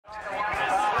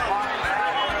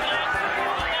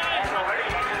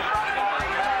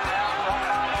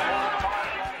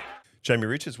Jamie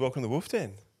Richards, welcome to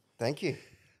Wolfden. Thank you.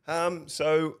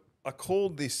 So I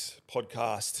called this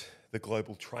podcast The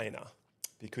Global Trainer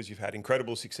because you've had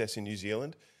incredible success in New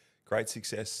Zealand, great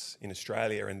success in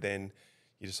Australia, and then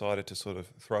you decided to sort of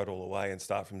throw it all away and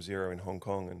start from zero in Hong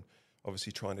Kong and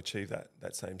obviously try and achieve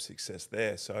that same success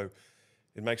there. So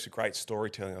it makes a great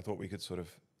storytelling. I thought we could sort of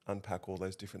unpack all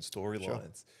those different storylines. Sure.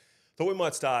 Thought we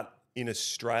might start in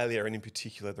Australia and in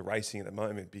particular the racing at the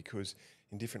moment, because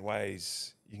in different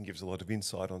ways you can give us a lot of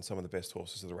insight on some of the best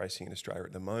horses of the racing in Australia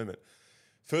at the moment.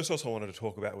 First horse I wanted to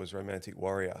talk about was Romantic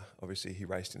Warrior. Obviously he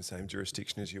raced in the same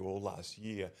jurisdiction as you all last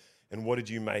year. And what did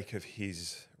you make of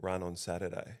his run on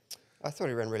Saturday? I thought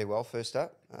he ran really well first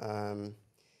up.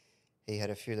 He had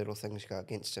a few little things go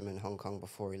against him in Hong Kong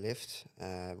before he left.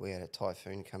 We had a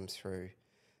typhoon come through,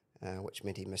 which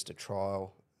meant he missed a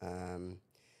trial. And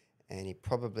he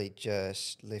probably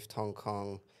just left Hong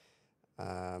Kong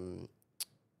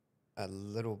a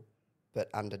little bit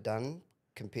underdone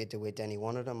compared to where Danny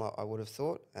wanted him, I would have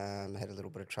thought. Had a little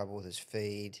bit of trouble with his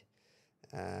feed.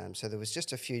 So there was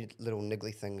just a few little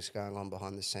niggly things going on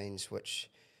behind the scenes, which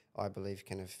I believe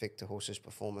can affect the horse's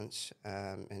performance.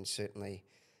 And certainly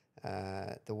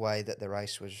the way that the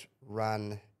race was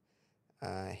run,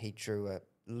 he drew a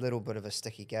little bit of a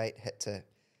sticky gate, had to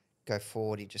go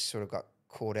forward. He just sort of got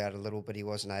caught out a little bit.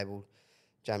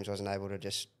 James wasn't able to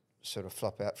just sort of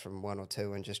flop out from one or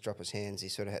two and just drop his hands. He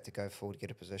sort of had to go forward,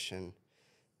 get a position,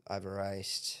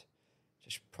 over-raced,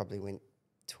 just probably went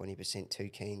 20% too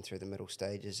keen through the middle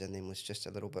stages and then was just a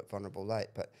little bit vulnerable late.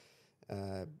 But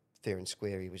fair and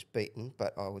square, he was beaten.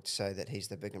 But I would say that he's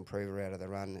the big improver out of the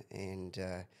run, and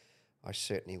I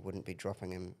certainly wouldn't be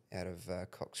dropping him out of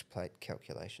Cox Plate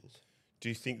calculations. Do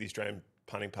you think the Australian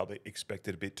punting public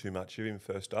expected a bit too much of him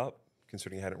first up,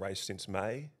 considering he hadn't raced since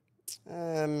May?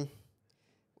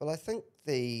 Well, I think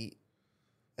the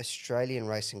Australian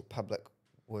racing public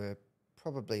were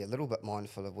probably a little bit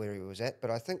mindful of where he was at,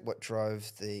 but I think what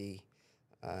drove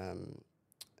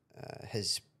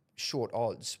his short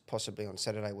odds possibly on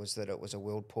Saturday was that it was a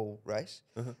world pool race.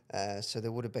 So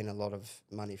there would have been a lot of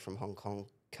money from Hong Kong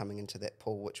coming into that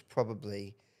pool, which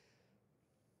probably,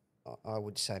 I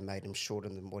would say, made him shorter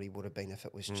than what he would have been if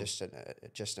it was just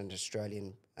an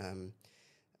Australian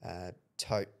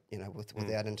tote,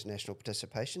 without international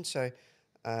participation. So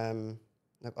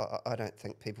look, I don't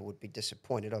think people would be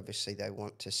disappointed. Obviously, they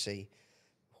want to see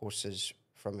horses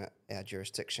from our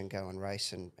jurisdiction go and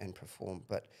race and perform.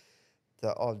 But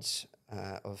the odds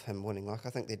of him winning, I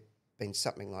think there'd been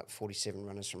something like 47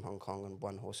 runners from Hong Kong and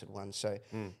one horse had won. So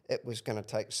it was going to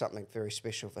take something very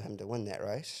special for him to win that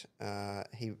race.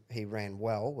 He ran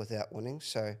well without winning.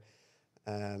 So,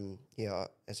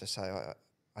 as I say,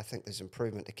 I think there's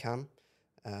improvement to come.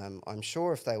 I'm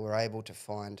sure if they were able to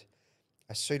find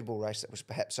a suitable race that was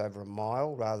perhaps over a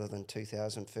mile rather than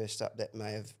 2,000 first up, that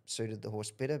may have suited the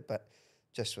horse better. But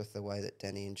just with the way that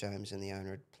Danny and James and the owner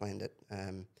had planned it,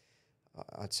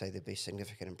 I'd say there'd be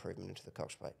significant improvement into the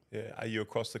Cox Plate. Yeah. Are you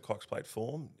across the Cox Plate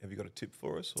form? Have you got a tip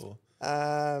for us? Or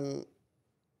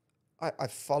I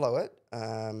follow it.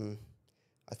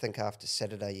 I think after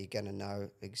Saturday you're going to know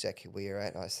exactly where you're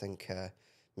at. I think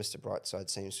Mr. Brightside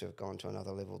seems to have gone to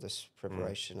another level this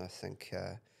preparation. I think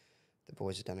the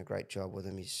boys have done a great job with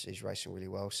him. He's racing really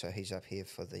well, so he's up here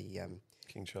for the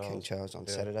King Charles on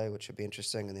Saturday, which will be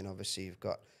interesting. And then obviously you've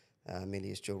got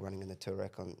Amelia's Jewel running in the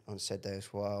Toorak on Saturday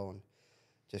as well. And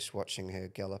just watching her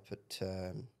gallop at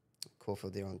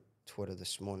Caulfield there on Twitter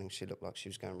this morning, she looked like she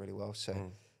was going really well. So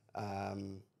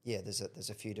there's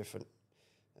a few different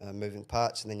moving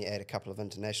parts, and then you add a couple of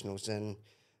internationals in.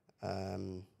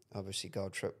 Obviously,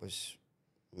 Gold Trip was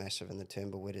massive in the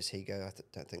Turnbull. Where does he go? I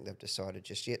don't think they've decided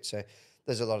just yet. So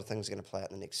there's a lot of things going to play out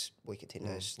in the next week or 10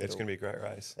 days. It's going to be a great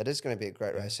race. It is going to be a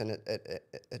great race, and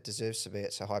it deserves to be.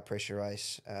 It's a high pressure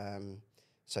race.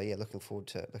 Looking forward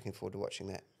to watching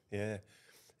that. Yeah,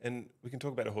 and we can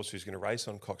talk about a horse who's going to race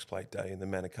on Cox Plate Day in the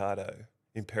Manikato,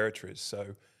 Imperatriz. So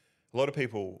a lot of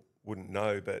people wouldn't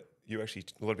know, but a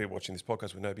lot of people watching this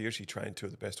podcast would know, but you actually trained two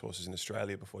of the best horses in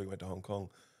Australia before you went to Hong Kong.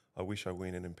 I Wish I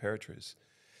Win and Imperatriz.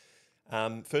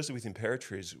 Firstly, with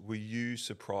Imperatriz, were you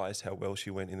surprised how well she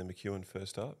went in the McEwen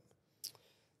first up?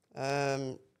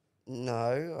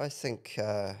 No, I think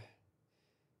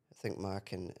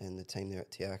Mark and the team there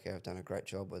at Te Akau have done a great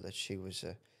job with it. She was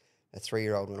a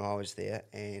 3-year-old when I was there,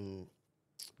 and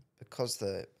because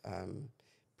the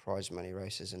prize money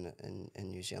races in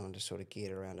New Zealand are sort of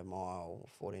geared around a mile,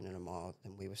 14 and a mile,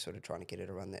 and we were sort of trying to get her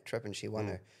to run that trip, and she won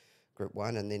her Group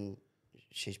 1, and then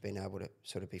she's been able to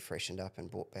sort of be freshened up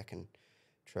and brought back and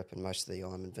trip, and most of the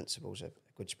I'm Invincibles are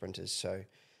good sprinters. So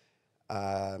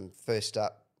first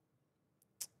up,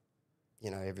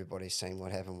 everybody's seen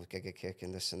what happened with Giga Kick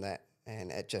and this and that,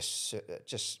 and it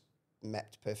just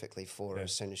mapped perfectly for her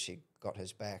as soon as she got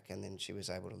his back, and then she was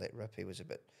able to let rip. He was a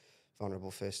bit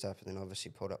vulnerable first up, and then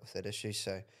obviously pulled up with that issue.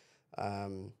 So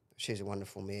she's a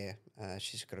wonderful mare.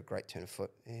 She's got a great turn of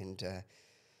foot, and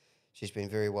she's been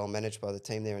very well managed by the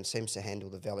team there, and seems to handle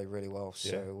the valley really well.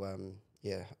 So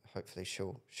hopefully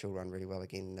she'll run really well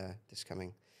again this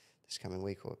coming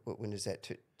week. Or when is that?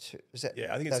 Is that?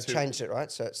 Yeah, I think they've changed it,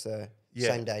 right? So it's the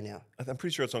same day now. I'm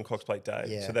pretty sure it's on Cox Plate Day.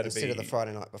 Yeah, so that'd instead of the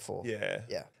Friday night before. Yeah.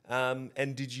 Yeah. And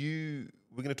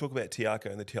we're going to talk about Tiako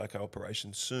and the Tiako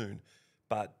operation soon,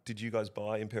 but did you guys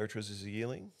buy Imperatriz as a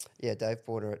yearling? Yeah, Dave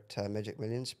bought her at Magic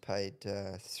Millions, paid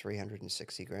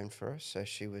 360 grand for her. So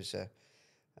she was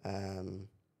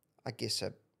I guess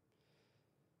a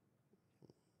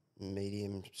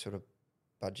medium sort of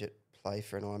budget play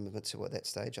for an Iron Invincible at that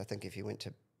stage. I think if you went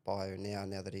to buy her now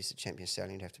that he's the champion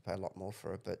stallion, you'd have to pay a lot more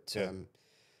for her. But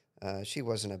she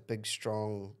wasn't a big,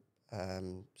 strong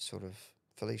sort of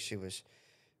filly. She was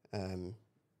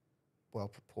well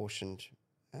proportioned,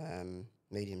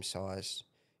 medium sized.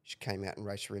 She came out and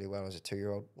raced really well as a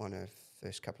 2-year-old. Won her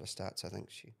first couple of starts. I think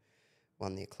she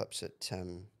won the Eclipse at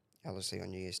Ellerslie on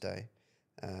New Year's Day.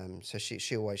 So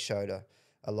she always showed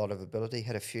a lot of ability.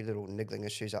 Had a few little niggling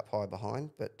issues up high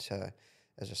behind, but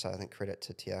as I say, I think credit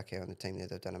to Tiako and the team there.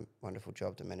 They've done a wonderful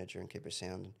job to manage her and keep her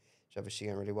sound. And she's obviously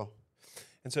going really well.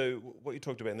 And so what you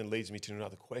talked about then leads me to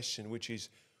another question, which is,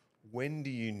 when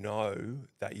do you know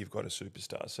that you've got a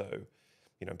superstar? So,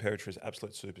 Imperatriz,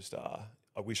 absolute superstar.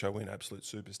 I Wish I Win, absolute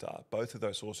superstar. Both of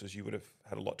those horses, you would have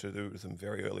had a lot to do with them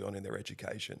very early on in their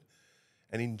education.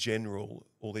 And in general,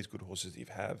 all these good horses that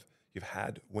you've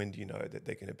had, when do you know that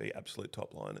they're going to be absolute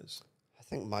top liners? I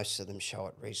think most of them show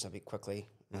it reasonably quickly.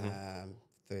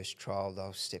 First trial,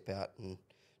 they'll step out and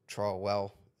trial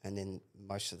well, and then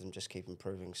most of them just keep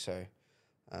improving. So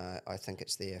I think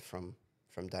it's there from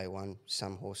day one.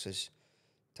 Some horses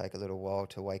take a little while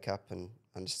to wake up and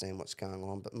understand what's going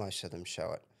on, but most of them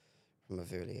show it from a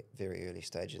very, very early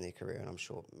stage in their career, and I'm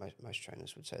sure most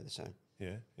trainers would say the same.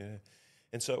 Yeah, yeah.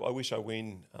 And so I Wish I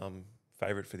Win,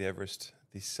 favourite for the Everest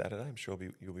this Saturday. I'm sure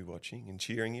you'll be watching and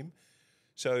cheering him.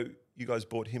 So you guys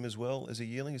bought him as well as a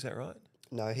yearling, is that right?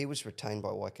 No, he was retained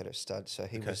by Waikato Stud, so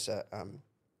he was a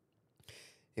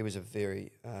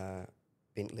very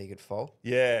bent-legged foal.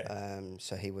 Yeah.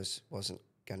 So he wasn't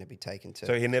going to be taken to.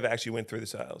 So he never actually went through the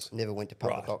sales. Never went to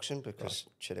public auction because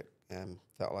Chittick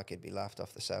felt like he'd be laughed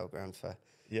off the sale ground for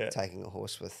taking a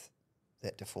horse with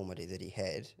that deformity that he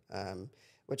had,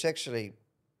 which actually,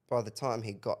 by the time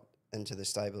he got into the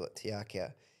stable at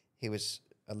Tiako, he was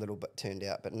a little bit turned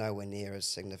out, but nowhere near as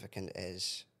significant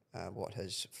as what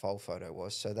his foal photo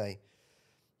was. So they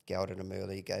gelded him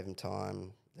early, gave him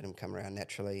time, let him come around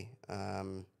naturally.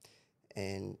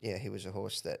 And yeah, he was a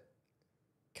horse that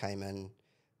came in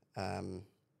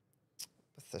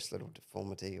with this little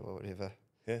deformity or whatever.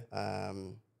 Yeah.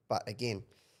 But again,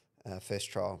 first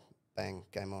trial, bang,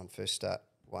 game on. First start,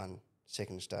 won.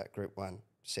 Second start, Group 1,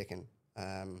 second.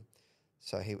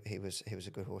 So he was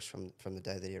a good horse from the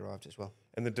day that he arrived as well.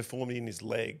 And the deformity in his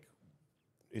leg,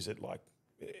 is it like,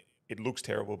 it looks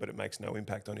terrible, but it makes no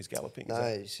impact on his galloping?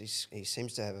 No, he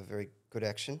seems to have a very good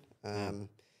action.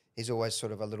 He's always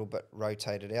sort of a little bit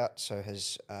rotated out. So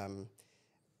his,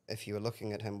 if you were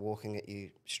looking at him walking at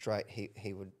you straight,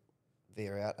 he would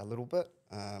veer out a little bit,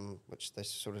 which they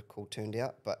sort of call turned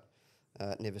out, but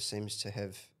it never seems to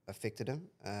have affected him.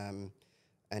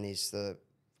 And he's the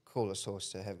coolest horse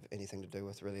to have anything to do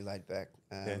with, really laid back,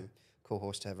 cool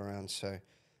horse to have around. So,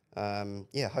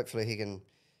 hopefully he can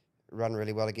run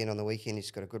really well again on the weekend.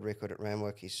 He's got a good record at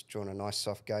Ramwick. He's drawn a nice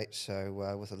soft gate,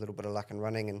 so with a little bit of luck and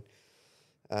running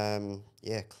and,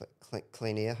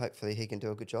 clean air, hopefully he can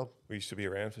do a good job. Will you still be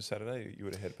around for Saturday? You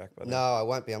would have head back by then? No, I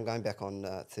won't be. I'm going back on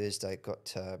Thursday.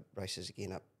 Got races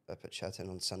again up at Shoughton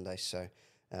on Sunday, so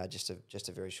just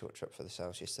a very short trip for the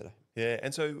sales yesterday. Yeah,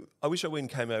 and so I Wish I Win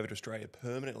came over to Australia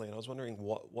permanently, and I was wondering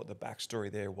what the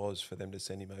backstory there was for them to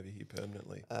send him over here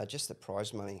permanently. Just the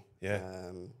prize money.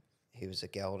 Yeah. He was a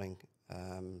gelding,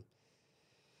 and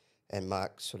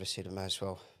Mark sort of said, I may as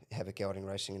well have a gelding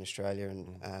racing in Australia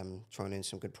and try and earn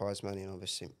some good prize money. And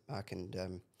obviously Mark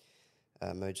and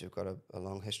Moods have got a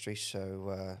long history,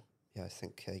 so I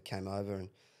think he came over, and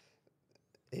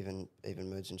even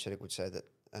Moods and Chittick would say that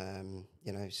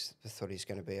he thought he's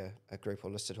going to be a group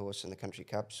or listed horse in the Country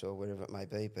Cups or wherever it may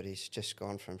be, but he's just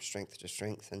gone from strength to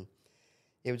strength, and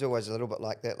he was always a little bit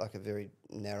like that, like a very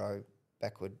narrow,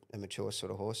 backward, immature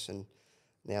sort of horse. And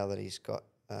now that he's got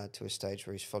to a stage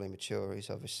where he's fully mature. He's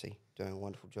obviously doing a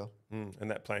wonderful job. And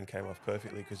that plan came off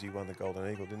perfectly because he won the Golden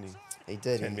Eagle, didn't he? He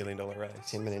did. $10 million race.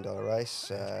 $10 million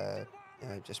race.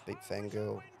 Just beat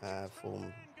Fangirl.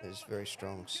 Form is very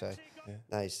strong. So,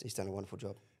 no, he's done a wonderful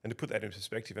job. And to put that in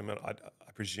perspective, I mean, I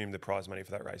presume the prize money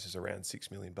for that race is around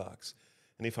 $6 million.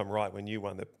 And if I'm right, when you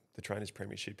won the Trainers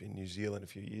Premiership in New Zealand a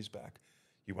few years back,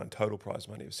 you won total prize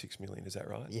money of $6 million. Is that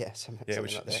right? Yeah,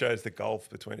 which like that. shows the gulf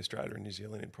between Australia and New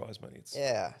Zealand in prize money.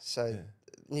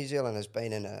 New Zealand has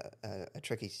been in a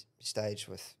tricky stage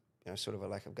with sort of a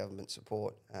lack of government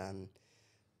support.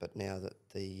 But now that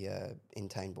the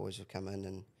Entain boys have come in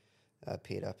and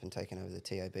paired up and taken over the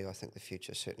TAB, I think the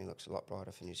future certainly looks a lot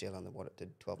brighter for New Zealand than what it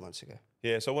did 12 months ago.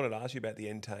 Yeah, so I wanted to ask you about the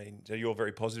Entain. So you're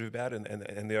very positive about it,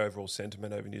 and the overall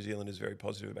sentiment over New Zealand is very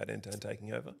positive about Entain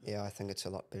taking over? Yeah, I think it's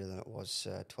a lot better than it was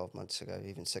 12 months ago,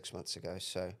 even 6 months ago.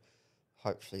 So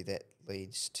hopefully that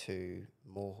leads to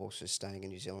more horses staying in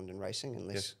New Zealand and racing and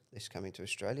less coming to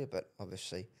Australia. But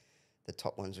obviously the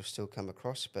top ones will still come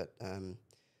across. But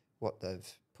what they've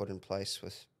put in place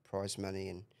with prize money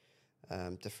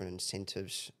and different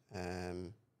incentives,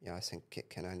 I think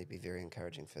it can only be very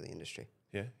encouraging for the industry.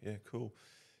 Yeah, cool.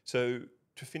 So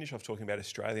to finish off talking about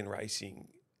Australian racing,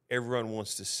 everyone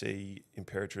wants to see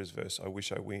Imperatriz versus I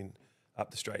Wish I Win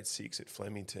up the straight 6 at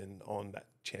Flemington on that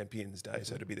Champions Day.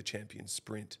 So to be the champion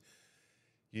sprint.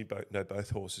 You both know both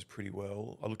horses pretty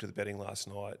well. I looked at the betting last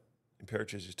night.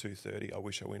 Imperatriz is $2.30. I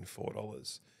Wish I Win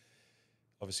 $4.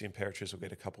 Obviously, Imperatriz will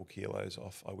get a couple kilos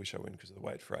off I Wish I Win because of the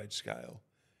weight for age scale.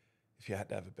 If you had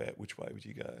to have a bet, which way would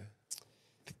you go?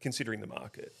 Considering the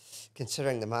market.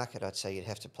 Considering the market, I'd say you'd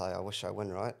have to play I Wish I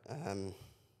Win, right?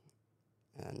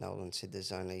 Nolan said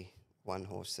there's only one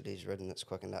horse that he's ridden that's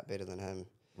quickened up better than him,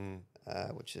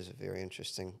 which is a very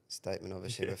interesting statement,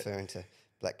 obviously referring to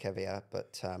Black Caviar.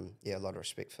 But a lot of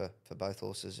respect for both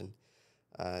horses, and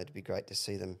it'd be great to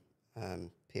see them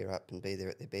pair up and be there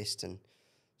at their best and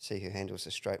see who handles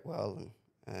the straight well.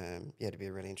 And it'd be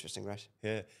a really interesting race.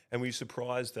 Yeah, and were you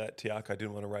surprised that Tiako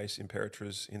didn't want to race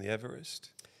Imperatriz in the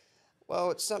Everest?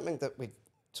 Well, it's something that we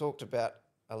talked about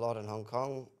a lot in Hong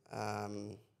Kong.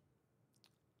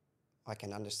 I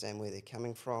can understand where they're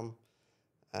coming from,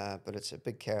 but it's a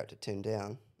big carrot to turn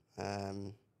down.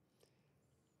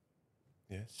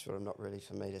 It's sort of not really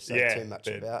for me to say too much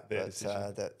about, but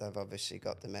that they've obviously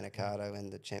got the Manikato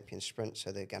and the Champion Sprint,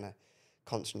 so they're going to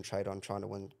concentrate on trying to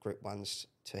win Group 1s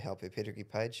to help her pedigree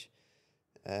page.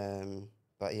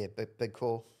 But yeah, big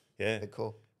call. Yeah. Big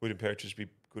call. Would Imperatriz be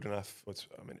good enough?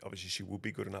 Obviously she would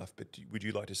be good enough, but would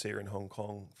you like to see her in Hong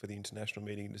Kong for the international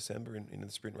meeting in December in the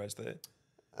sprint race there?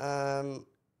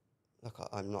 Look,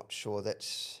 I'm not sure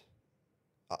that's...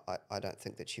 I don't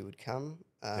think that she would come.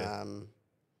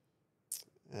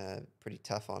 Pretty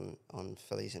tough on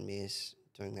fillies and mares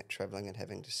doing that travelling and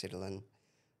having to settle in.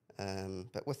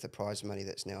 But with the prize money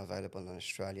that's now available in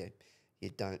Australia, you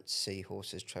don't see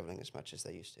horses travelling as much as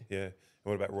they used to. Yeah. And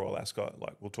what about Royal Ascot?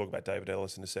 Like, we'll talk about David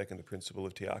Ellis in a second, the principal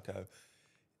of Tiako.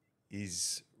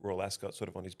 Is Royal Ascot sort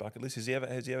of on his bucket list? Has he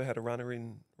ever had a runner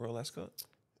in Royal Ascot?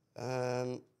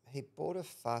 He bought a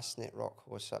Fastnet Rock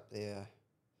horse up there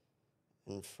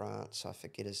in France. I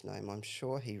forget his name. I'm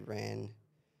sure he ran...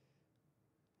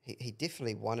 He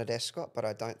definitely won at Ascot, but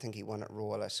I don't think he won at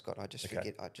Royal Ascot. I just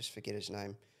forget his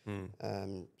name.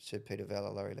 Sir Peter Valla,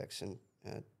 Laurie Laxon,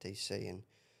 DC, and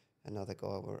another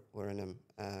guy were in him.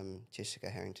 Jessica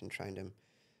Harrington trained him.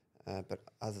 But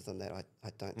other than that, I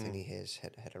don't think he has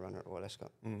had a run at Royal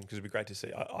Ascot. Because it'd be great to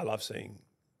see. I love seeing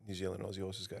New Zealand Aussie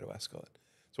horses go to Ascot.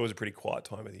 It's always a pretty quiet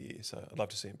time of the year, so I'd love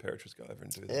to see Imperatriz go over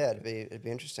and do that. Yeah, it'd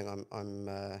be interesting. I'm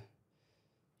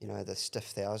the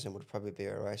stiff 1,000 would probably be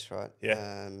a race, right?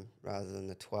 Yeah. Rather than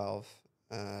the 12.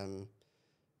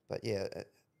 But yeah,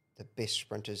 the best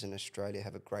sprinters in Australia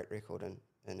have a great record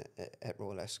at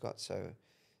Royal Ascot, so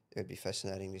it would be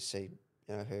fascinating to see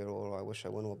her or I Wish I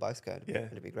Win or both go.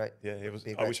 It'd be great. Yeah, I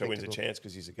Wish I Win's a chance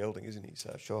because he's a gelding, isn't he?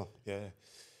 So sure. Yeah.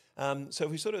 So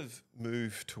if we sort of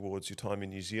move towards your time in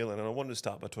New Zealand, and I wanted to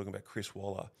start by talking about Chris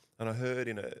Waller, and I heard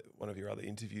in one of your other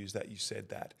interviews that you said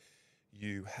that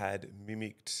you had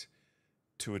mimicked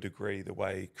to a degree the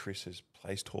way Chris has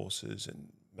placed horses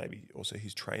and maybe also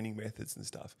his training methods and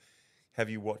stuff. Have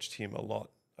you watched him a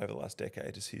lot over the last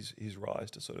decade as his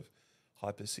rise to sort of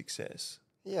hyper success?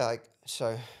 Yeah,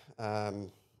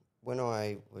 when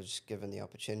I was given the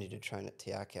opportunity to train at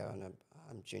Tiako in a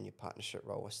junior partnership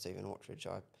role with Stephen Ortridge,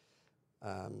 I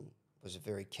was a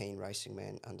very keen racing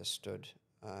man, understood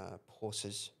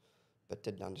horses, but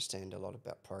didn't understand a lot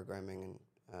about programming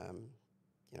and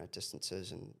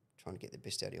distances and trying to get the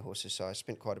best out of your horses. So I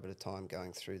spent quite a bit of time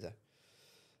going through the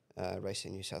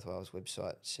Racing New South Wales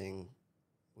website, seeing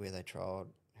where they trialled,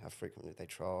 how frequently they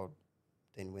trialled,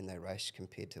 then when they raced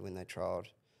compared to when they trialled.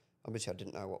 Obviously, I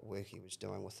didn't know what work he was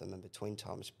doing with them in between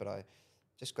times, but I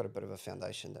just got a bit of a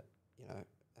foundation that,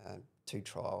 2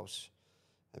 trials,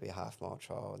 maybe a half-mile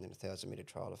trial and then a 1,000-metre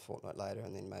trial a fortnight later,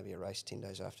 and then maybe a race 10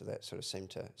 days after that sort of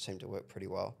seemed to work pretty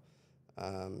well.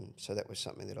 So that was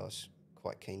something that I was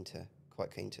quite keen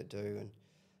to do.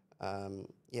 And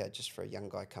just for a young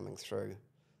guy coming through,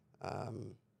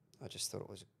 I just thought it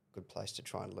was a good place to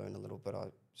try and learn a little bit.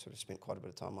 I sort of spent quite a bit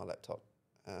of time on my laptop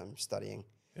studying.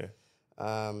 Yeah.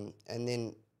 And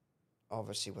then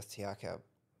obviously with Te Akau,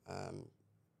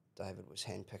 David was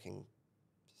handpicking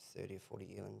 30 or 40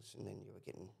 yearlings, and then you were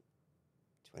getting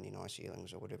 20 nice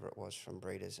yearlings or whatever it was from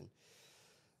breeders. And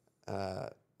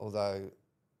although,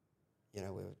 we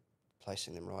were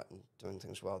placing them right and doing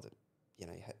things well, that,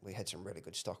 we had some really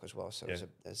good stock as well. So it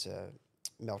was a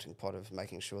melting pot of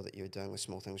making sure that you were doing the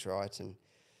small things right and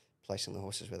placing the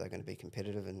horses where they're going to be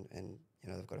competitive. And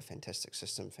they've got a fantastic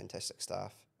system, fantastic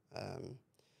staff.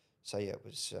 It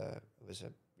was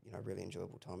a really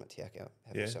enjoyable time at Te Akau,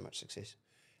 having so much success.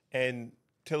 And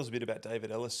tell us a bit about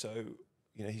David Ellis. So,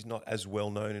 he's not as well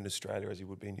known in Australia as he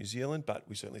would be in New Zealand, but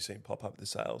we certainly see him pop up at the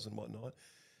sales and whatnot.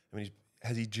 I mean,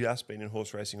 has he just been in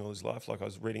horse racing all his life? Like I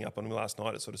was reading up on him last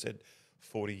night, it sort of said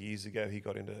 40 years ago he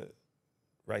got into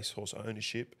racehorse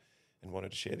ownership and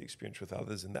wanted to share the experience with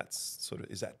others, and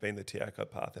has that been the Te Akau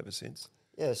path ever since?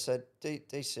 Yeah, so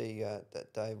DC,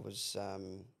 that Dave was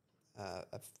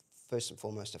first and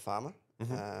foremost a farmer.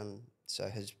 Mm-hmm. So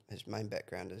his main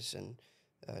background is in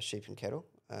sheep and cattle.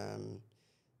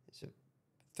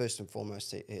 First and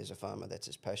foremost, he is a farmer. That's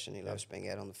his passion. He loves being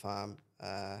out on the farm.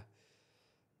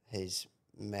 He's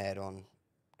mad on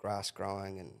grass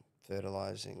growing and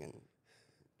fertilising and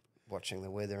watching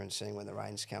the weather and seeing when the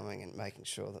rain's coming and making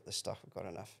sure that the stock have got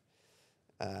enough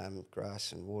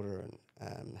grass and water.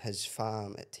 And his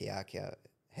farm at Te Akau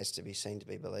has to be seen to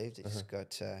be believed. He's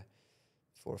got 4,000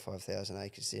 or 5,000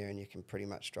 acres there, and you can pretty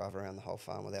much drive around the whole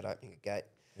farm without opening a gate.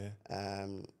 Yeah.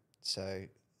 So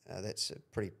that's a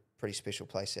pretty special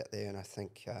place out there, and I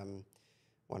think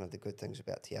one of the good things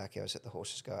about Te Akau is that the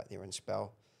horses go out there and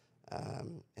spell,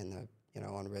 and they're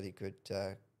on really good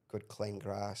clean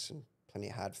grass and plenty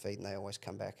of hard feed, and they always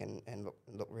come back and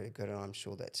look really good. And I'm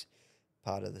sure that's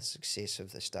part of the success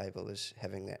of the stable, is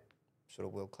having that sort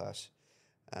of world-class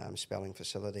spelling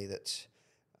facility that's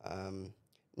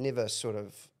never sort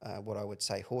of what I would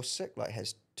say horse sick, like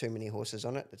has too many horses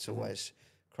on it. It's always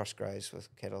cross-grazed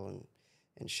with cattle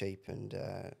and sheep, and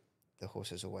the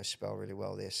horses always spell really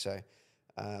well there. So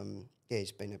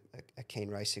he's been a keen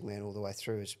racing man all the way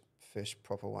through. His first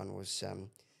proper one was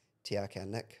Te Akau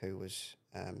Nick, who was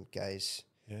Gay's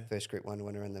first Group 1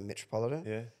 winner in the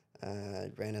Metropolitan.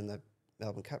 Ran in the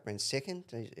Melbourne Cup, ran second.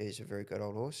 He's a very good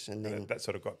old horse. And then that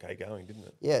sort of got Gay going, didn't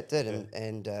it? Yeah, it did. Yeah.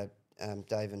 And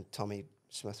Dave and Tommy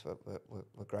Smith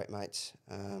were great mates.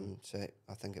 So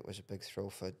I think it was a big thrill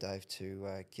for Dave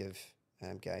to give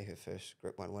Gay her first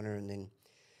Group 1 winner. And then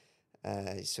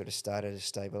he sort of started his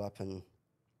stable up in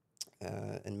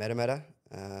Matamata,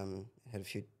 had a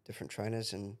few different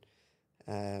trainers, and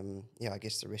I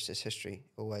guess the rest is history.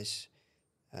 Always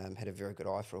had a very good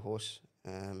eye for a horse,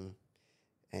 and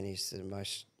he's the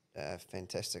most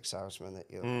fantastic salesman that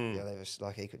you'll ever,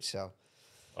 like, he could sell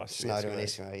snow to an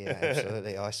Eskimo. Yeah,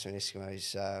 absolutely. Ice to an Eskimo.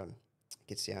 He's,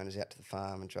 gets the owners out to the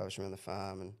farm and drives around the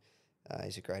farm, and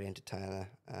he's a great entertainer.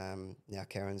 Now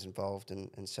Karen's involved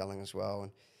in selling as well,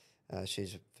 and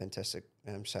she's a fantastic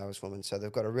saleswoman. So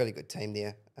they've got a really good team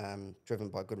there, driven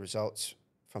by good results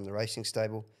from the racing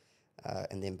stable,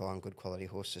 and then buying good quality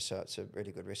horses. So it's a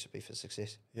really good recipe for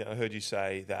success. Yeah, I heard you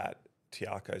say that Te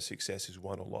Akau's success is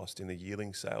won or lost in the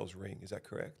yearling sales ring. Is that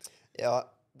correct? Yeah,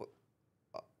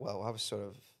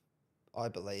 I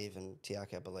believe, and Te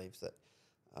Akau believes, that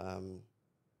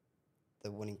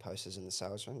the winning post is in the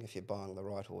sales ring. If you're buying the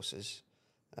right horses,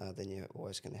 then you're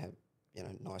always going to have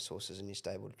nice horses in your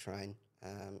stable to train,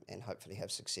 and hopefully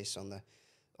have success on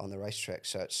the racetrack.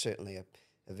 So it's certainly a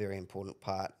very important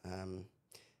part.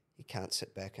 You can't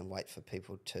sit back and wait for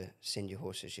people to send you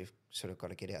horses. You've sort of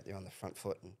got to get out there on the front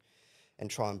foot and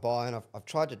try and buy. And I've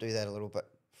tried to do that a little bit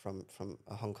from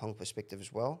a Hong Kong perspective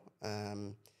as well.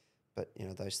 But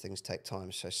those things take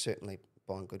time. So certainly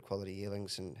buying good quality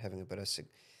yearlings and having a bit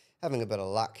of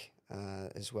luck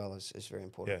as well is very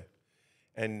important.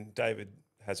 Yeah, and David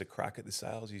has a crack at the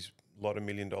sales. He's a lot of $1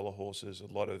 million horses,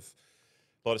 a lot of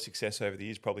success over the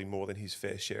years, probably more than his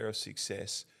fair share of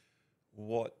success.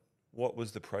 What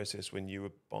was the process when you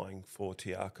were buying for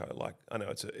Te Akau? Like, I know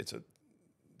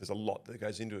there's a lot that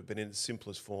goes into it, but in its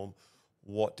simplest form,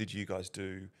 what did you guys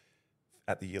do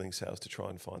at the yearling sales to try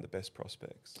and find the best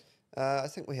prospects? I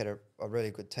think we had a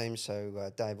really good team,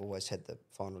 so Dave always had the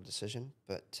final decision,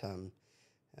 but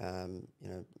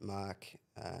Mark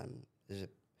is a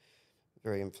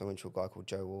very influential guy called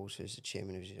Joe Walls, who's the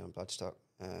chairman of New Zealand Bloodstock.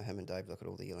 Him and Dave look at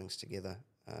all the yearlings together.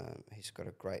 He's got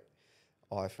a great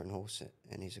eye for an horse,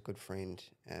 and he's a good friend,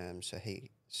 so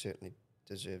he certainly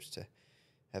deserves to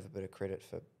have a bit of credit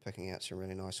for picking out some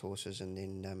really nice horses. And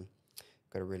then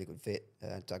got a really good vet,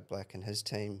 Doug Black, and his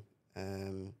team.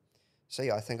 So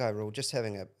yeah, I think overall just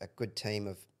having a good team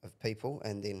of people,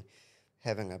 and then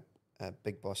having a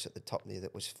big boss at the top there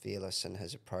that was fearless in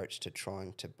his approach to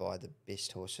trying to buy the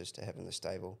best horses to have in the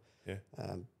stable,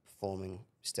 forming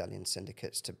stallion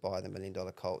syndicates to buy the $1 million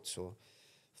colts, or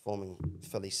forming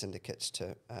filly syndicates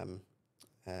to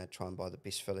try and buy the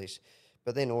best fillies,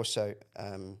 but then also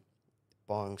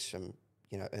buying some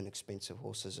inexpensive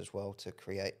horses as well to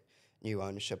create new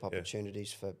ownership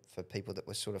opportunities for people that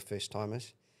were sort of first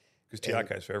timers. Because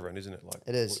Tiako is for everyone, isn't it? Like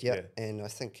it is, yeah. And I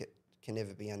think it can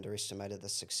never be underestimated, the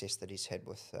success that he's had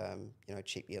with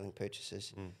cheap yearling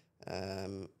purchases.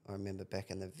 I remember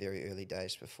back in the very early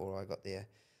days before I got there,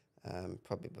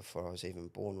 probably before I was even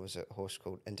born, was a horse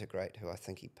called Integrate, who I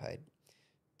think he paid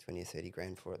 20 or 30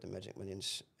 grand for at the Magic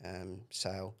Millions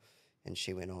sale, and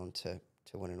she went on to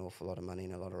win an awful lot of money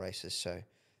in a lot of races. So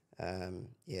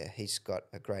he's got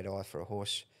a great eye for a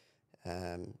horse,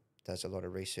 does a lot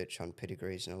of research on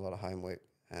pedigrees and a lot of homework,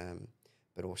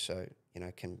 but also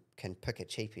can pick a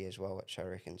cheapie as well, which I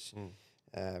reckon's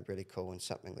really cool and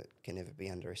something that can never be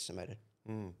underestimated.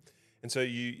 And so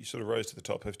you sort of rose to the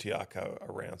top of Tiako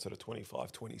around sort of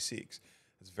 25, 26.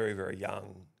 It's very, very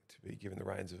young to be given the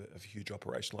reins of a huge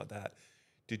operation like that.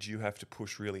 Did you have to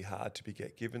push really hard to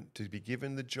be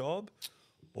given the job,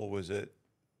 or was it?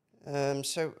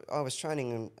 So I was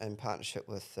training in partnership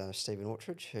with Stephen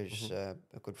Ortridge, who's a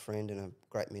good friend and a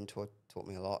great mentor, taught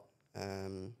me a lot.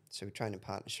 So we trained in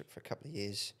partnership for a couple of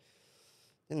years.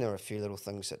 Then there were a few little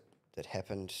things that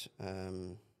happened, just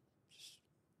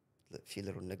a few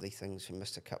little niggly things. We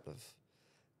missed a couple of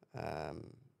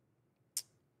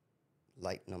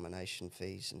late nomination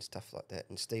fees and stuff like that.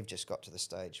 And Steve just got to the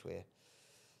stage where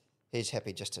he's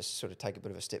happy just to sort of take a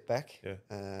bit of a step back.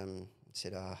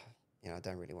 Said, I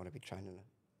don't really want to be training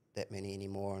that many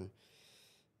anymore. And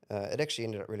it actually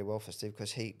ended up really well for Steve,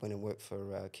 because he went and worked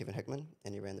for Kevin Hickman,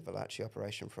 and he ran the Valachi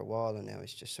operation for a while, and now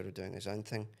he's just sort of doing his own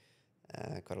thing.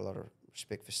 Got a lot of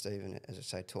respect for Steve, and as I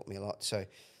say, taught me a lot. So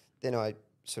then I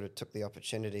sort of took the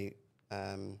opportunity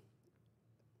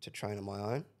to train on my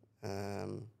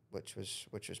own, which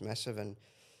was massive. And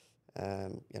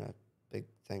big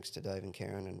thanks to Dave and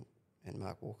Karen and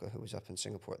Mark Walker, who was up in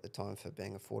Singapore at the time, for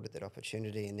being afforded that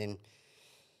opportunity. And then,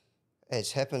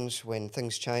 as happens when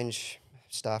things change,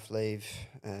 staff leave,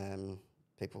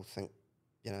 people think,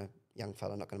 young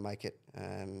fella not going to make it.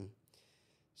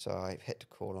 So I had to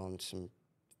call on some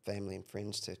family and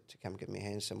friends to come give me a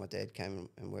hand. So my dad came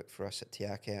and worked for us at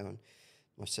Tiako, and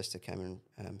my sister came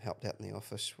and helped out in the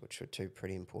office, which were two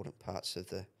pretty important parts of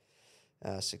the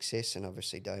success. And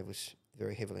obviously Dave was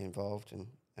very heavily involved,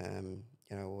 and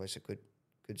always a good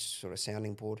sort of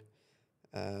sounding board.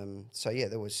 So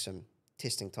there was some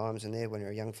testing times in there when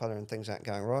you're a young fella and things aren't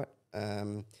going right,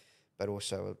 but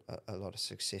also a lot of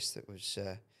success that was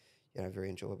very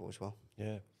enjoyable as well.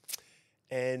 Yeah.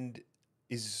 And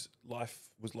was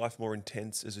life more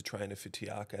intense as a trainer for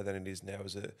Tiako than it is now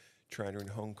as a trainer in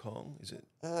Hong Kong? Is it?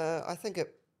 I think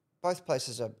both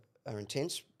places are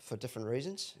intense for different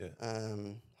reasons.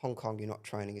 Hong Kong, you're not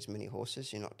training as many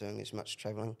horses, you're not doing as much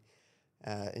travelling.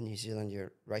 In New Zealand,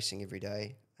 you're racing every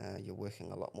day. You're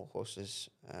working a lot more horses.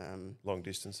 Long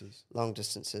distances.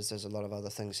 There's a lot of other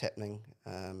things happening.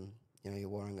 You're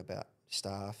worrying about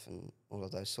staff and all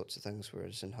of those sorts of things,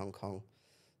 whereas in Hong Kong,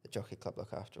 the jockey club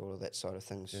look after all of that side of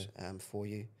things for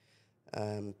you.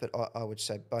 But I would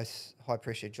say both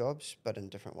high-pressure jobs, but in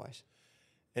different ways.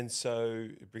 And so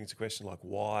it brings a question like,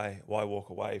 why walk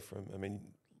away from,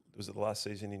 was it the last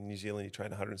season in New Zealand, you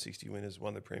trained 160 winners,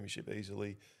 won the premiership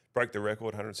easily, broke the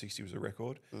record, 160 was a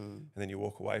record, and then you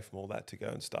walk away from all that to go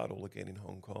and start all again in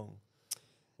Hong Kong.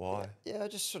 Why? Yeah, I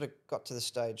just sort of got to the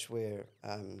stage where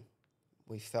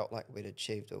we felt like we'd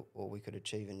achieved all we could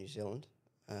achieve in New Zealand.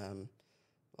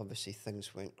 Obviously,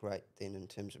 things weren't great then in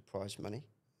terms of prize money.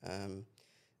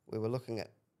 We were looking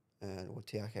at,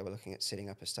 Tiako were looking at setting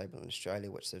up a stable in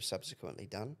Australia, which they've subsequently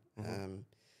done.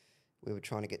 We were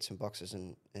trying to get some boxes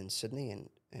in Sydney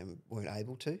and weren't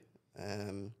able to.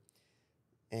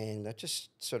 And I just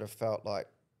sort of felt like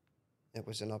it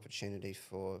was an opportunity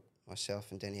for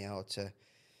myself and Danielle to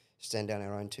stand down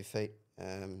our own 2 feet,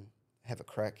 have a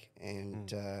crack,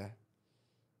 and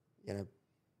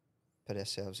pit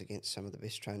ourselves against some of the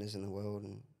best trainers in the world,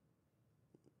 and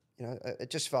it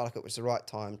just felt like it was the right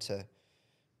time to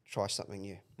try something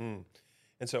new. Mm.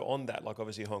 And so on that, like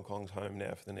obviously Hong Kong's home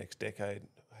now for the next decade,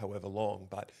 however long,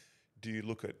 but do you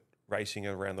look at racing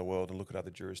around the world and look at other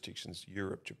jurisdictions,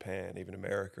 Europe, Japan, even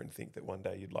America, and think that one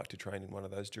day you'd like to train in one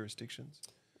of those jurisdictions?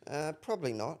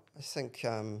 Probably not. I think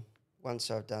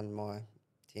once I've done my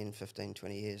 10, 15,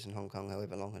 20 years in Hong Kong,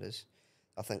 however long it is,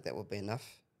 I think that will be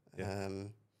enough. Yeah.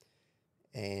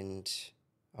 And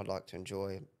I'd like to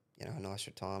enjoy, a nice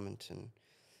retirement and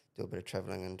do a bit of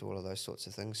travelling and do all of those sorts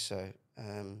of things. So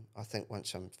I think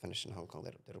once I'm finished in Hong Kong,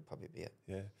 that'll probably be it.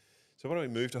 Yeah. So why don't we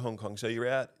move to Hong Kong? So you're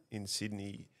out in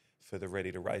Sydney for the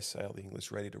Ready to Race sale, the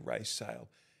English Ready to Race sale.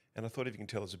 And I thought if you can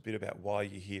tell us a bit about why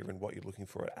you're here and what you're looking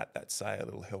for at that sale,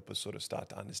 it'll help us sort of start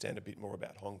to understand a bit more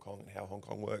about Hong Kong and how Hong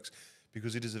Kong works,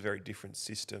 because it is a very different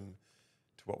system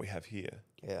to what we have here.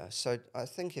 Yeah, so I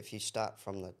think if you start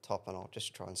from the top, and I'll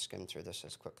just try and skim through this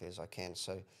as quickly as I can.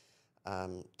 So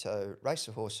to race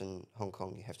a horse in Hong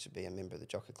Kong, you have to be a member of the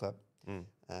Jockey Club.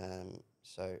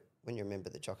 So when you're a member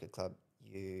of the Jockey Club,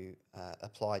 you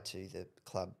apply to the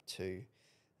club to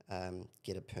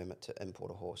get a permit to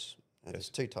import a horse. Now, there's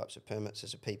two types of permits.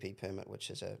 There's a PP permit,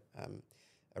 which is a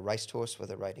raced horse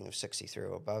with a rating of 63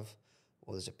 or above,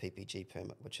 or there's a PPG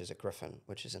permit, which is a griffin,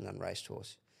 which is an unraced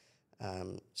horse.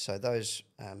 So those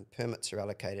permits are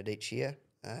allocated each year.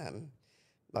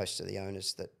 Most of the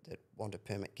owners that want a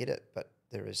permit get it, but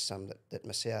there is some that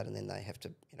miss out, and then they have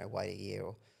to wait a year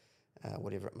or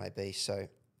whatever it may be. So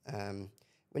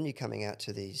when you're coming out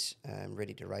to these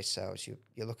ready to race sales,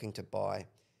 you're looking to buy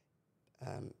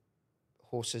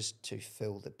horses to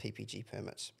fill the PPG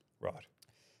permits. Right.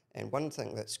 And one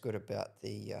thing that's good about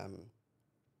the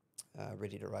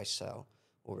ready to race sale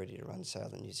or ready to run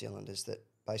sale in New Zealand is that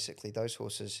basically those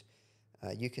horses,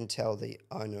 you can tell the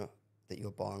owner that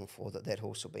you're buying for that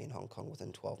horse will be in Hong Kong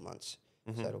within 12 months.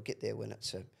 So it'll get there when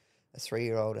it's a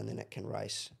 3-year-old, and then it can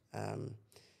race. And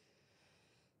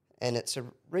it's a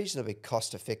reasonably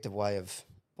cost-effective way of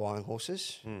buying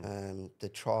horses. The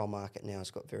trial market now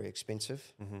has got very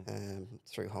expensive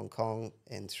through Hong Kong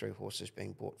and through horses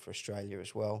being bought for Australia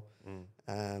as well.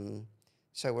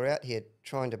 So we're out here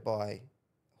trying to buy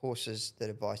horses that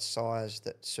are by size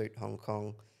that suit Hong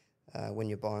Kong. When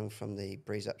you're buying from the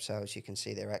Breeze Up sales, you can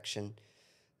see their action.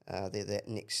 They're that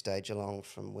next stage along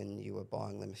from when you were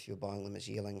buying them, if you're buying them as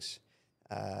yearlings.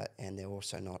 And they're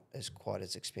also not quite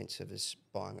as expensive as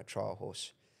buying a trial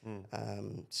horse.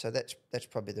 So that's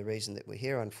probably the reason that we're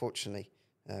here. Unfortunately,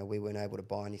 we weren't able to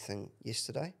buy anything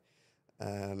yesterday.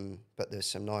 But there's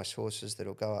some nice horses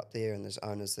that'll go up there, and there's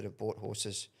owners that have bought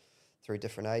horses through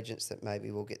different agents that maybe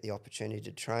will get the opportunity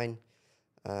to train.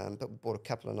 But we bought a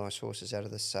couple of nice horses out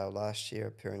of this sale last year,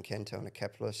 a Perencanto and a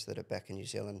Capitalist, that are back in New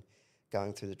Zealand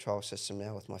going through the trial system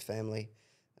now with my family,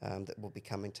 that will be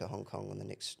coming to Hong Kong in the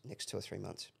next 2 or 3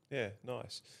 months. Yeah,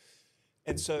 nice.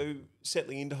 And so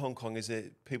settling into Hong Kong, is there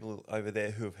people over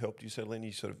there who have helped you settle in?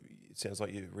 You sort of, it sounds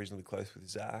like you're reasonably close with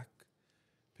Zach,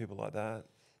 people like that.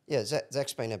 Yeah,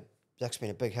 Zach's been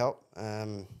a big help.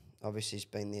 Obviously, he's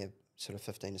been there sort of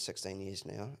 15 to 16 years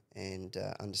now, and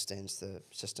understands the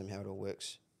system, how it all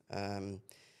works, and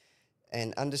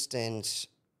understands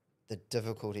the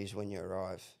difficulties when you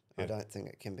arrive. Yeah. I don't think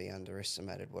it can be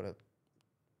underestimated what a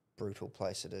brutal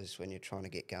place it is when you're trying to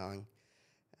get going.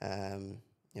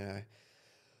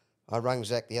 I rang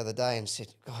Zach the other day and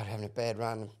said, God, having a bad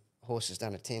run, horse has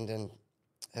done a tendon,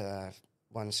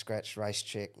 one scratch, race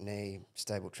check, knee,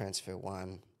 stable transfer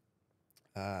 1.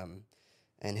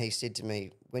 And he said to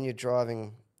me, when you're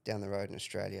driving down the road in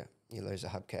Australia, you lose a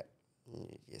hubcap.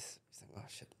 And you think, oh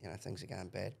shit, things are going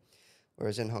bad.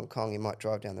 Whereas in Hong Kong, you might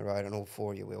drive down the road and all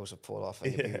 4 of your wheels will fall off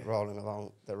and you'll be rolling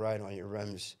along the road on your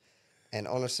rims. And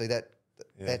honestly,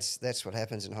 that's what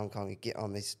happens in Hong Kong. You get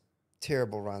on these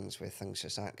terrible runs where things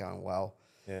just aren't going well.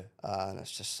 Yeah. And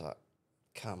it's just like,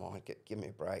 come on, give me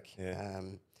a break. Yeah.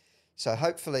 So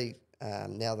hopefully,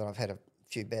 now that I've had a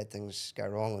few bad things go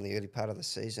wrong in the early part of the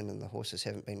season and the horses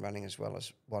haven't been running as well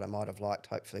as what I might have liked,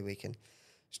 hopefully we can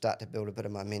start to build a bit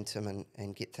of momentum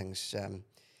and get things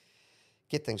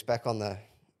back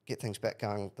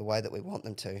going the way that we want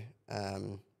them to.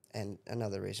 And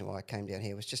another reason why I came down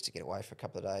here was just to get away for a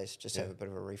couple of days, just have a bit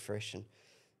of a refresh, and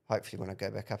hopefully when I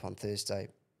go back up on Thursday,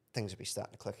 things will be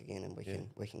starting to click again and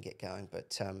we can get going.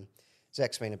 But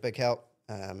Zach's been a big help,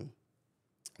 and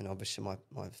obviously my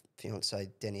fiancée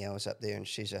Danielle's up there, and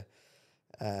she's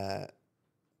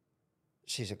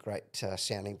a great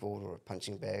sounding board or a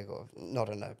punching bag, or not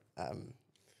in a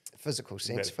physical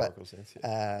sense, but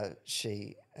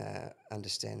she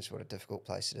understands what a difficult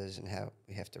place it is and how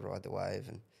we have to ride the wave.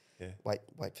 And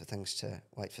wait for things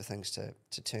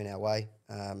to turn our way.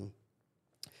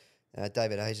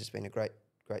 David Hayes has been a great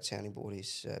sounding board.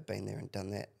 He's been there and done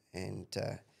that, and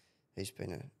he's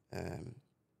been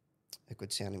a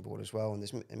good sounding board as well. And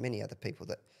there's many other people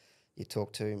that you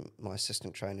talk to. My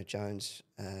assistant trainer Jones,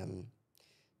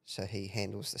 so he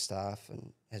handles the staff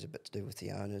and has a bit to do with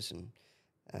the owners,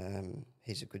 and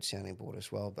he's a good sounding board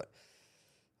as well. But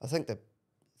I think the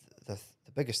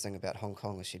biggest thing about Hong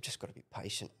Kong is you've just got to be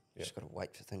patient. You've just got to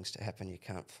wait for things to happen. You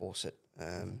can't force it.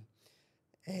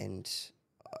 And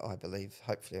I believe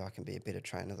hopefully I can be a better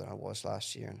trainer than I was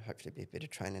last year, and hopefully be a better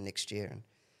trainer next year.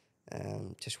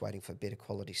 And just waiting for better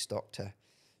quality stock to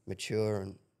mature,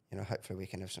 and hopefully we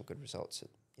can have some good results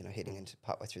heading into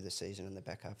partway through the season and the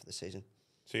back half of the season.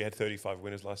 So you had 35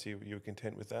 winners last year. You were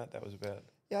content with that? That was about...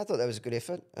 Yeah, I thought that was a good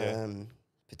effort.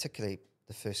 Particularly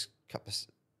the first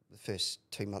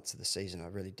 2 months of the season, I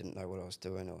really didn't know what I was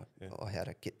doing or how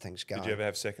to get things going. Did you ever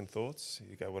have second thoughts?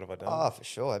 You go, what have I done? Oh, for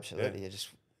sure, absolutely. Yeah. You're just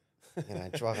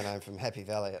driving home from Happy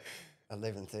Valley at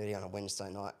 11:30 on a Wednesday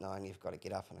night, knowing you've got to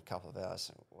get up in a couple of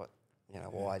hours.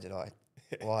 Why did I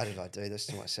do this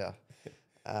to myself?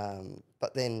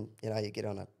 But then you get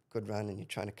on a good run and you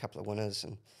train a couple of winners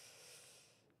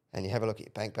and you have a look at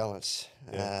your bank balance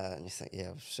and you think,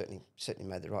 I've certainly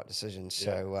made the right decision.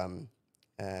 So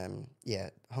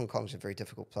Hong Kong's a very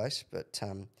difficult place, but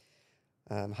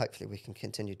hopefully we can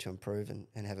continue to improve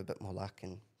and have a bit more luck,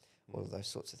 and all of those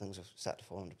sorts of things will start to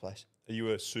fall into place. Are you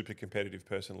a super competitive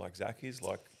person like Zach is?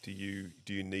 Like, do you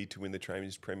need to win the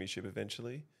Trainers Premiership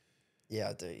eventually? Yeah,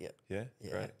 I do. Yeah,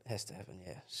 Great. It has to happen.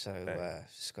 Yeah, so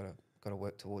just got to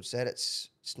work towards that. It's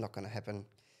not going to happen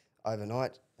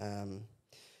overnight.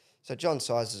 So John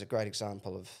Size is a great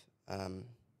example of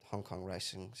Hong Kong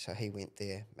racing. So he went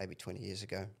there maybe 20 years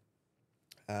ago,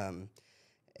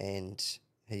 and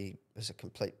he was a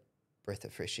complete breath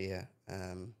of fresh air.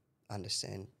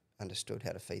 Understood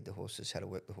how to feed the horses, how to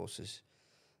work the horses,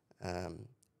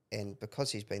 and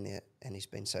because he's been there and he's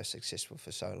been so successful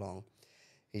for so long,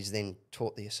 he's then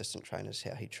taught the assistant trainers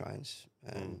how he trains.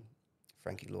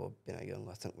 Frankie Law, Benno Young,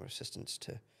 I think, were assistants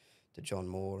to John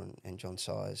Moore and John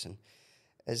Size, and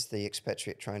as the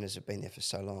expatriate trainers have been there for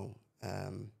so long,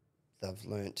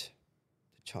 the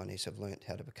Chinese have learnt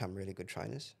how to become really good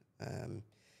trainers, and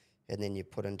then you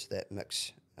put into that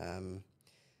mix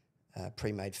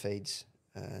pre-made feeds.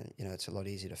 It's a lot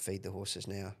easier to feed the horses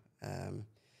now.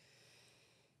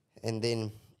 And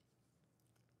then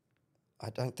I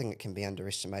don't think it can be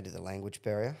underestimated, the language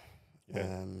barrier.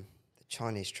 The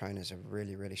Chinese trainers are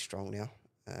really, really strong now.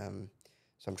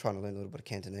 So I'm trying to learn a little bit of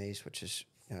Cantonese, which is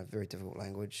a very difficult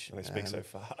language. And they speak so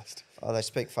fast. Oh, they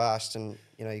speak fast, and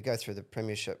you go through the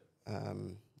premiership.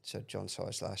 So John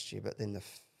Size last year, but then the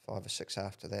 5 or 6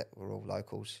 after that were all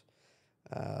locals,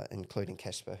 including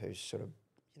Casper, who's sort of,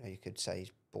 you could say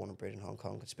he's born and bred in Hong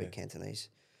Kong, could speak Cantonese.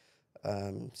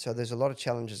 So there's a lot of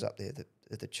challenges up there.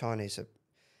 The Chinese are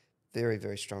very,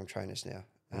 very strong trainers now.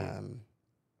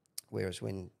 Whereas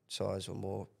when Size or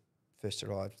Moore first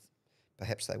arrived,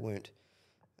 perhaps they weren't.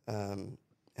 And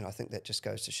I think that just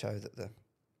goes to show that the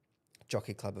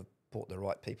Jockey Club have brought the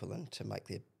right people in to make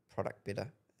their product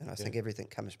better. And I think everything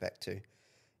comes back to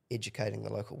educating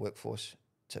the local workforce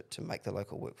to make the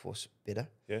local workforce better.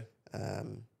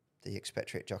 The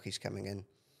expatriate jockeys coming in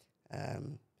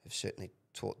have certainly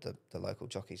taught the local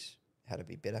jockeys how to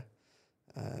be better.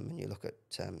 And you look at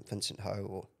Vincent Ho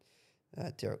or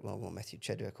Derek Long or Matthew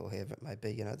Chadwick or whoever it may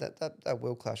be, they're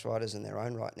world-class riders in their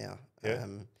own right now.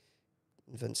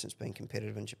 Vincent's been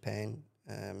competitive in Japan.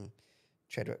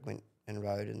 Chadwick went and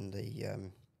rode in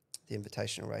the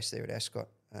invitational race there at Ascot.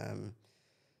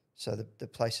 So the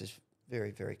place is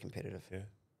very, very competitive.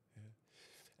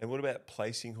 And what about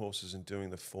placing horses and doing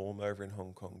the form over in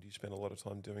Hong Kong? Do you spend a lot of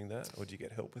time doing that, or do you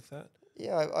get help with that?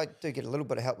 Yeah, I do get a little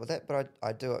bit of help with that, but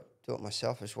I do it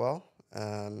myself as well,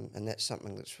 and that's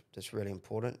something that's really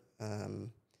important.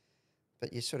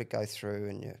 But you sort of go through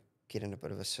and you get in a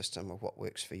bit of a system of what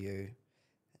works for you,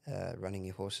 running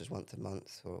your horses once a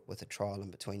month or with a trial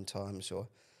in between times, or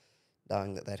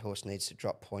knowing that horse needs to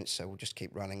drop points, so we'll just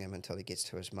keep running him until he gets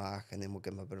to his mark, and then we'll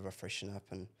give him a bit of a freshen up,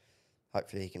 and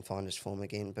hopefully he can find his form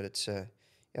again. But it's a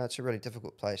really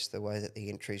difficult place, the way that the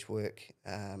entries work.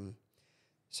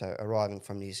 So arriving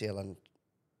from New Zealand,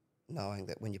 knowing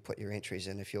that when you put your entries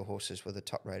in, if your horses were the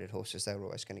top-rated horses, they were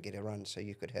always going to get a run. So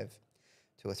you could have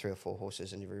 2 or 3 or 4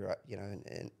 horses in every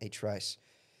in each race.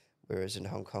 Whereas in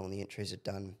Hong Kong, the entries are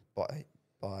done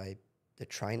by the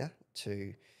trainer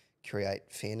to create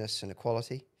fairness and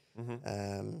equality.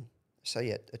 So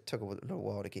it took a little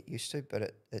while to get used to,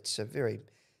 but it's a very,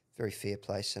 very fair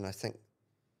place. And I think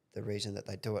the reason that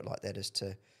they do it like that is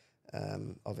to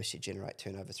obviously generate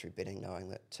turnover through betting, knowing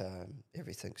that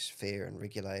everything's fair and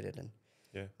regulated,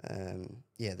 and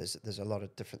there's a lot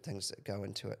of different things that go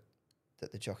into it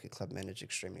that the Jockey Club manage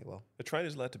extremely well. Are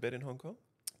trainers allowed to bet in Hong Kong?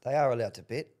 They are allowed to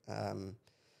bet. I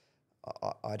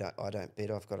don't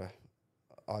bet.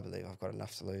 I believe I've got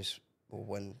enough to lose or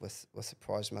win with the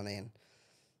prize money, and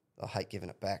I hate giving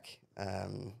it back.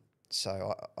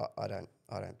 So I don't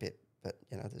bet. But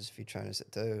there's a few trainers that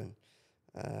do,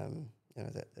 and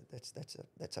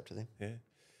that's up to them. Yeah.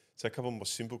 So a couple more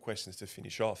simple questions to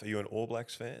finish off. Are you an All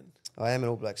Blacks fan? I am an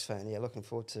All Blacks fan. Yeah, looking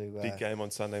forward to big game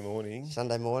on Sunday morning.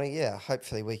 Sunday morning. Yeah,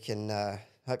 hopefully we can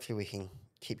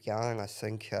keep going. I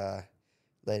think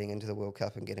leading into the World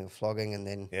Cup and getting a flogging, and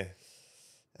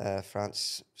then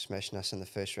France smashing us in the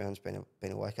first round's been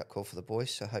a wake up call for the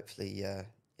boys. So hopefully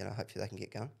they can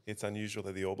get going. It's unusual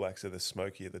that the All Blacks are the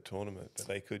smoky of the tournament, but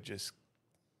they could just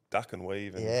duck and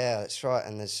weave. Yeah, that's right.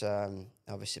 And there's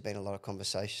obviously been a lot of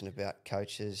conversation about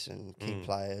coaches and key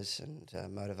players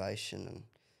and motivation and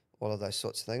all of those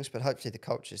sorts of things. But hopefully the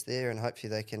culture's there, and hopefully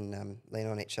they can lean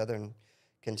on each other and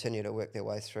continue to work their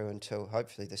way through until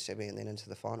hopefully the semi and then into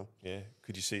the final. Yeah.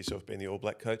 Could you see yourself being the All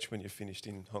Black coach when you're finished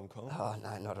in Hong Kong? Oh,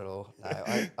 no, not at all.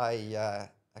 No, I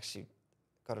actually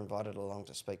got invited along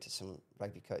to speak to some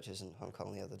rugby coaches in Hong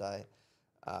Kong the other day,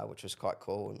 which was quite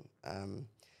cool. And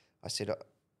I said,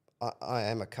 I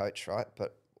am a coach, right?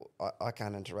 But I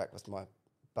can't interact with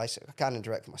I can't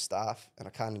interact with my staff, and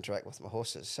I can't interact with my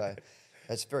horses. So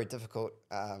it's very difficult.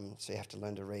 So you have to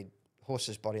learn to read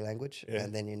horses' body language,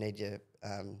 and then you need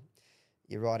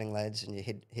your riding lads and your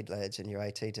head lads and your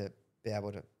AT to be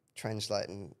able to translate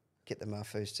and get the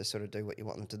Marfoos to sort of do what you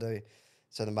want them to do.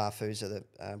 So the Marfoos are the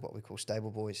what we call stable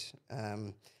boys.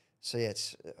 So yeah,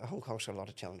 Hong Kong's got a lot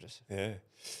of challenges. Yeah.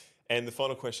 And the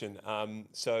final question,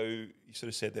 so you sort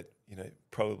of said that,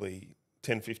 probably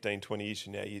 10, 15, 20 years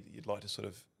from now, you'd like to sort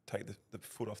of take the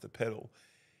foot off the pedal.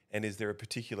 And is there a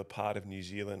particular part of New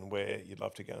Zealand where you'd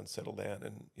love to go and settle down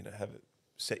and, have it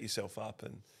set yourself up?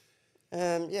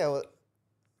 And well,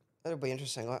 that'll be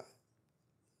interesting.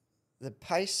 The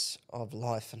pace of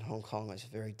life in Hong Kong is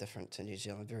very different to New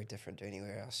Zealand, very different to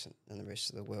anywhere else in the rest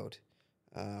of the world.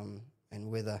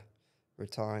 And whether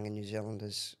retiring in New Zealand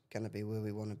is going to be where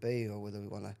we want to be, or whether we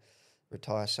want to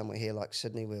retire somewhere here like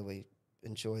Sydney, where we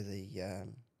enjoy the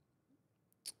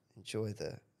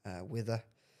weather,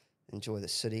 enjoy the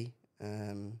city.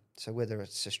 So whether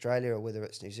it's Australia or whether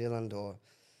it's New Zealand, or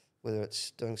whether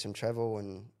it's doing some travel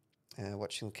and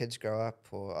watching kids grow up,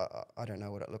 or I don't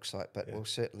know what it looks like, but we'll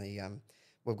certainly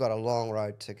we've got a long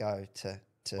road to go to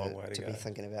be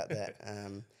thinking about that.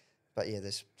 But yeah,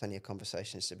 there's plenty of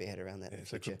conversations to be had around that in the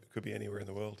future. So could be anywhere in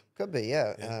the world. Could be,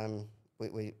 yeah.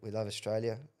 We love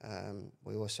Australia.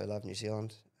 We also love New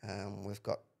Zealand. We've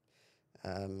got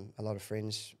a lot of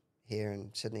friends here in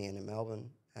Sydney and in Melbourne,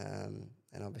 and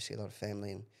obviously a lot of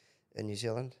family in New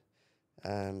Zealand.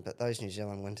 But those New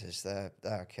Zealand winters, they're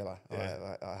a killer.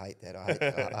 Yeah. I hate that.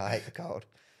 I hate the cold.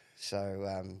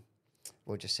 So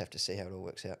we'll just have to see how it all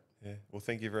works out. Yeah. Well,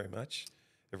 thank you very much.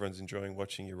 Everyone's enjoying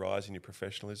watching your rise and your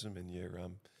professionalism and your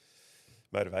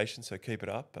motivation. So keep it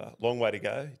up. Long way to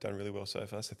go. You've done really well so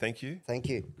far. So thank you. Thank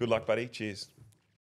you. Good luck, buddy. Cheers.